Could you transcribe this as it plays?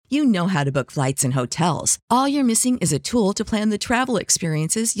You know how to book flights and hotels. All you're missing is a tool to plan the travel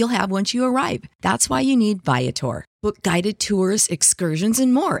experiences you'll have once you arrive. That's why you need Viator. Book guided tours, excursions,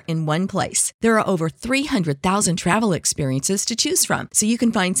 and more in one place. There are over 300,000 travel experiences to choose from, so you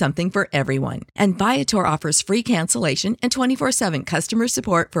can find something for everyone. And Viator offers free cancellation and 24/7 customer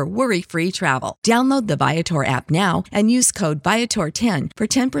support for worry-free travel. Download the Viator app now and use code Viator10 for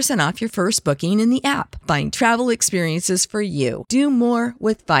 10% off your first booking in the app. Find travel experiences for you. Do more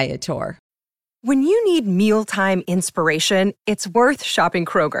with Viator. When you need mealtime inspiration, it's worth shopping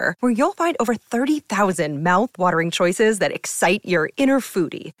Kroger, where you'll find over 30,000 mouth-watering choices that excite your inner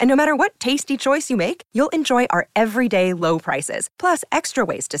foodie. And no matter what tasty choice you make, you'll enjoy our everyday low prices, plus extra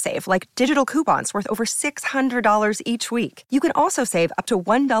ways to save, like digital coupons worth over $600 each week. You can also save up to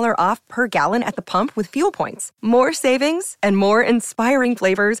 $1 off per gallon at the pump with fuel points. More savings and more inspiring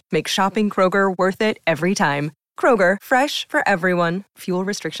flavors make shopping Kroger worth it every time. Kroger, fresh for everyone. Fuel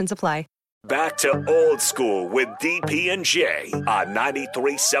restrictions apply. Back to Old School with DP and J on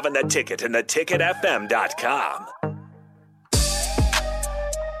 93.7 The Ticket and theticketfm.com.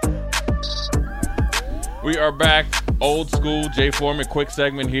 We are back. Old School. Jay Foreman, quick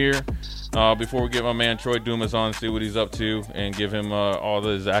segment here. Before we get my man Troy Dumas on, see what he's up to, and give him all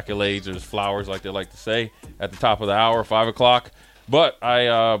his accolades or his flowers, like they like to say, at the top of the hour, 5 o'clock. But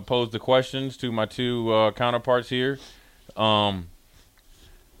I posed the questions to my two counterparts here.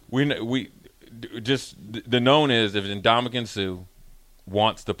 We just the known is if Ndamukong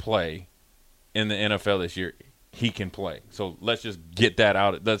wants to play in the NFL this year, he can play. So let's just get that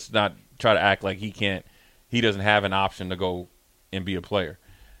out. Let's not try to act like he can't. He doesn't have an option to go and be a player.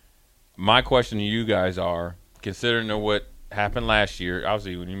 My question to you guys are, considering what happened last year,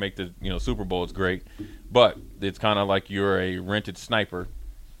 obviously when you make the Super Bowl, it's great, but it's kind of like you're a rented sniper.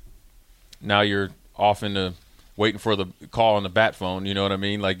 Now you're off into waiting for the call on the bat phone, you know what I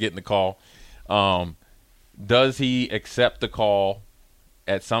mean? Like getting the call. Does he accept the call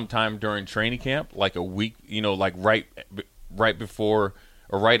at some time during training camp, like a week, like right before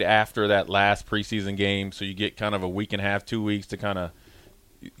or right after that last preseason game, so you get kind of a week and a half, 2 weeks to kind of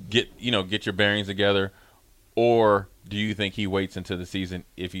get your bearings together? Or do you think he waits until the season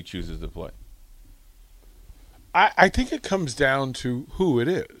if he chooses to play? I think it comes down to who it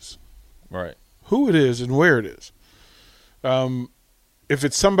is. Right. Who it is and where it is. If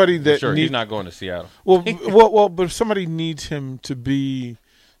it's somebody that he's not going to Seattle. Well, but if somebody needs him to be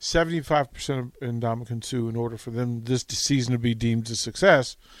 75% of Ndamukong Suh in order for them this season to be deemed a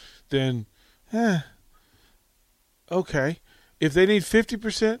success, then okay. If they need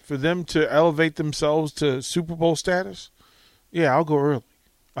 50% for them to elevate themselves to Super Bowl status, yeah, I'll go early.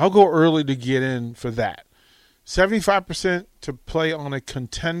 I'll go early to get in for that. 75% to play on a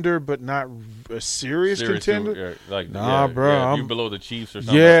contender, but not a serious contender. Bro. I'm, you below the Chiefs or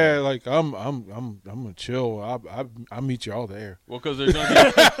something. Yeah, like I'm gonna chill. I'll meet you all there. Well, because there's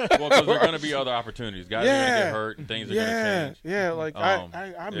gonna be other opportunities. Guys are gonna get hurt and things are gonna change. Yeah, like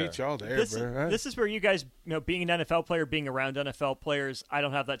I meet you all there, bro. This is where you guys, being an NFL player, being around NFL players, I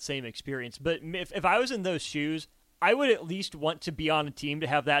don't have that same experience. But if I was in those shoes, I would at least want to be on a team to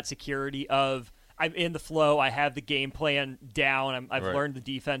have that security of, I'm in the flow. I have the game plan down. I've learned the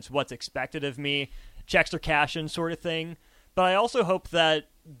defense, what's expected of me, checks are cashing sort of thing. But I also hope that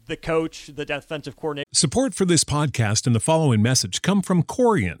the coach, the defensive coordinator. Support for this podcast and the following message come from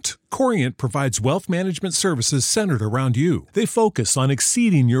Corient. Corient provides wealth management services centered around you. They focus on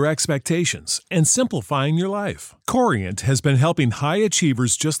exceeding your expectations and simplifying your life. Corient has been helping high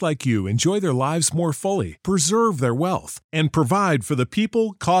achievers just like you enjoy their lives more fully, preserve their wealth, and provide for the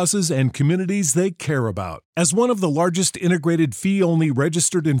people, causes, and communities they care about. As one of the largest integrated fee-only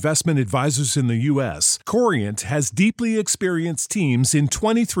registered investment advisors in the U.S., Corient has deeply experienced teams in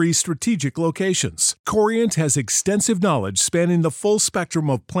 23 strategic locations. Corient has extensive knowledge spanning the full spectrum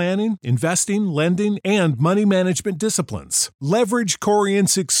of planning, investing, lending, and money management disciplines. Leverage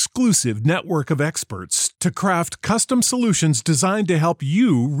Corient's exclusive network of experts to craft custom solutions designed to help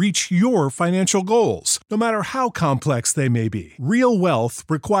you reach your financial goals, no matter how complex they may be. Real wealth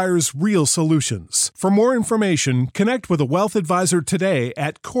requires real solutions. For more information, connect with a wealth advisor today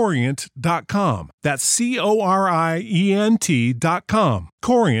at Corient.com. That's Corient.com.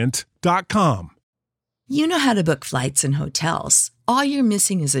 Corient.com. You know how to book flights and hotels. All you're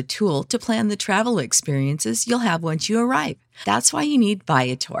missing is a tool to plan the travel experiences you'll have once you arrive. That's why you need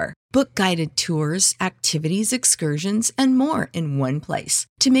Viator. Book guided tours, activities, excursions, and more in one place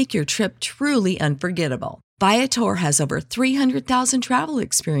to make your trip truly unforgettable. Viator has over 300,000 travel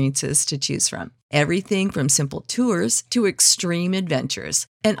experiences to choose from. Everything from simple tours to extreme adventures,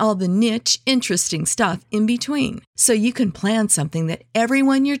 and all the niche, interesting stuff in between. So you can plan something that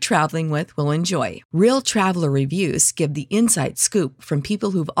everyone you're traveling with will enjoy. Real traveler reviews give the inside scoop from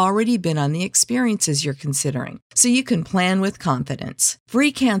people who've already been on the experiences you're considering. So you can plan with confidence.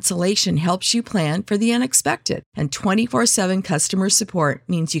 Free cancellation helps you plan for the unexpected. And 24/7 customer support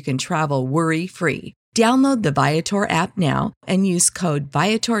means you can travel worry-free. Download the Viator app now and use code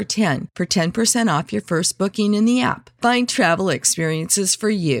Viator10 for 10% off your first booking in the app. Find travel experiences for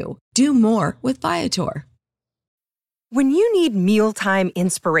you. Do more with Viator. When you need mealtime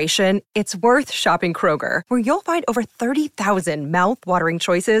inspiration, it's worth shopping Kroger, where you'll find over 30,000 mouth-watering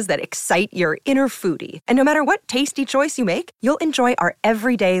choices that excite your inner foodie. And no matter what tasty choice you make, you'll enjoy our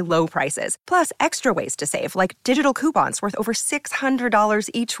everyday low prices, plus extra ways to save, like digital coupons worth over $600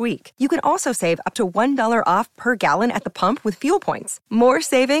 each week. You can also save up to $1 off per gallon at the pump with fuel points. More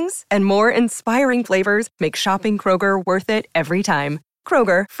savings and more inspiring flavors make shopping Kroger worth it every time.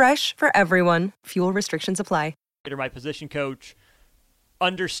 Kroger, fresh for everyone. Fuel restrictions apply. My position coach,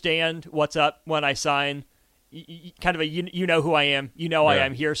 understand what's up when I sign, kind of a you know who I am, you know I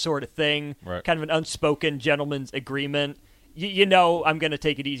am here sort of thing, right. Kind of an unspoken gentleman's agreement. You know I'm going to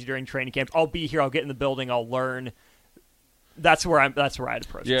take it easy during training camp. I'll be here. I'll get in the building. I'll learn. That's where I'd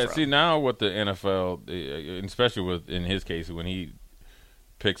approach it. Yeah, from. see now with the NFL, especially with in his case when he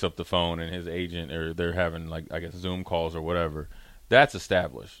picks up the phone and his agent or they're having like I guess Zoom calls or whatever, that's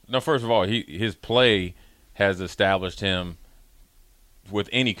established. Now, first of all, his play has established him with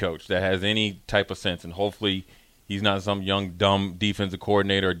any coach that has any type of sense, and hopefully he's not some young dumb defensive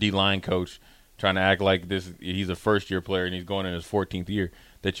coordinator or D-line coach trying to act like this. He's a first-year player and he's going in his 14th year.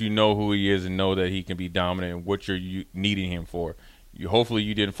 That you know who he is and know that he can be dominant and what you're needing him for. Hopefully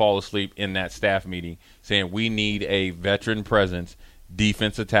you didn't fall asleep in that staff meeting saying we need a veteran presence,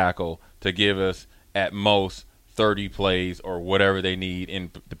 defensive tackle to give us at most 30 plays or whatever they need,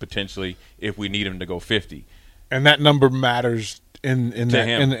 and potentially if we need him to go 50. And that number matters in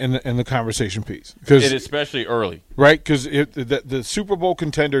the conversation piece, because especially early, right? Because the Super Bowl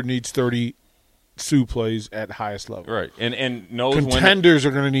contender needs 30 Sue plays at highest level, right? And knows contenders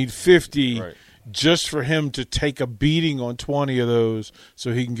are going to need 50 right. just for him to take a beating on 20 of those,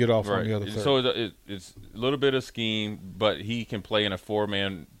 so he can get off on the other 30. So it's a little bit of scheme, but he can play in a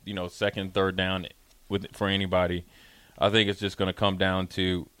 4-man, second, third down for anybody. I think it's just going to come down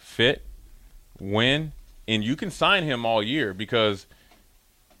to fit, win, and you can sign him all year because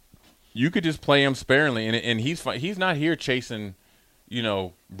you could just play him sparingly, and he's not here chasing,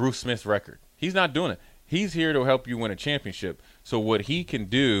 Bruce Smith's record. He's not doing it. He's here to help you win a championship. So what he can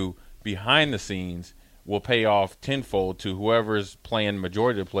do behind the scenes will pay off tenfold to whoever's playing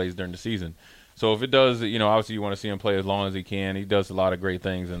majority of the plays during the season. So if it does, obviously you want to see him play as long as he can. He does a lot of great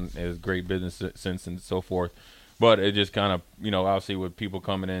things and has great business sense and so forth. But it just kind of, obviously with people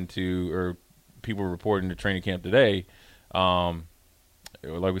coming into or people reporting to training camp today,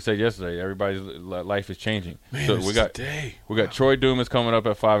 like we said yesterday, everybody's life is changing. Man, so we got Troy Dumas coming up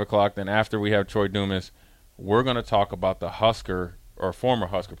at 5:00. Then after we have Troy Dumas, we're going to talk about the Husker or former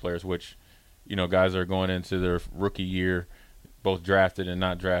Husker players, which, guys are going into their rookie year, both drafted and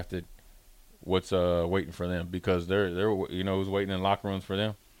not drafted. What's waiting for them, because they're who's waiting in locker rooms for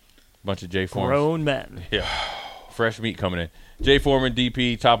them? A bunch of Jay Foreman. Grown men. Yeah. Fresh meat coming in. Jay Foreman,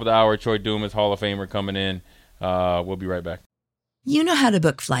 DP, top of the hour. Troy Dumas, Hall of Famer, coming in. We'll be right back. You know how to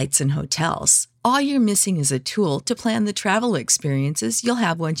book flights and hotels. All you're missing is a tool to plan the travel experiences you'll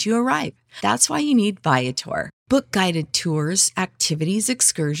have once you arrive. That's why you need Viator. Book guided tours, activities,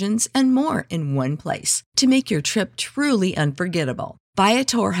 excursions, and more in one place to make your trip truly unforgettable.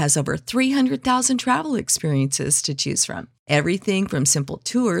 Viator has over 300,000 travel experiences to choose from. Everything from simple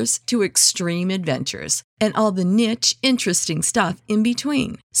tours to extreme adventures, and all the niche, interesting stuff in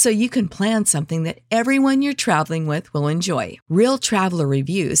between. So you can plan something that everyone you're traveling with will enjoy. Real traveler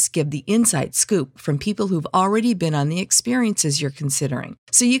reviews give the inside scoop from people who've already been on the experiences you're considering.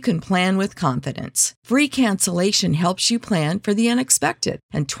 So you can plan with confidence. Free cancellation helps you plan for the unexpected.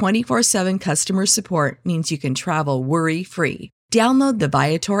 And 24/7 customer support means you can travel worry-free. Download the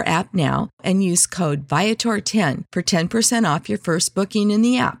Viator app now and use code Viator10 for 10% off your first booking in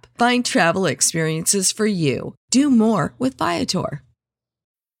the app. Find travel experiences for you. Do more with Viator.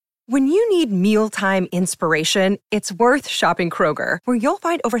 When you need mealtime inspiration, it's worth shopping Kroger, where you'll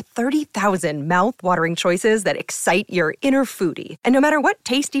find over 30,000 mouth-watering choices that excite your inner foodie. And no matter what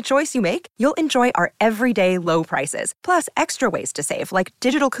tasty choice you make, you'll enjoy our everyday low prices, plus extra ways to save, like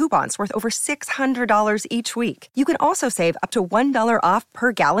digital coupons worth over $600 each week. You can also save up to $1 off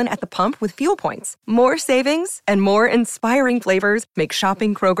per gallon at the pump with fuel points. More savings and more inspiring flavors make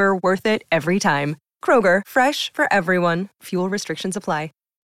shopping Kroger worth it every time. Kroger, fresh for everyone. Fuel restrictions apply.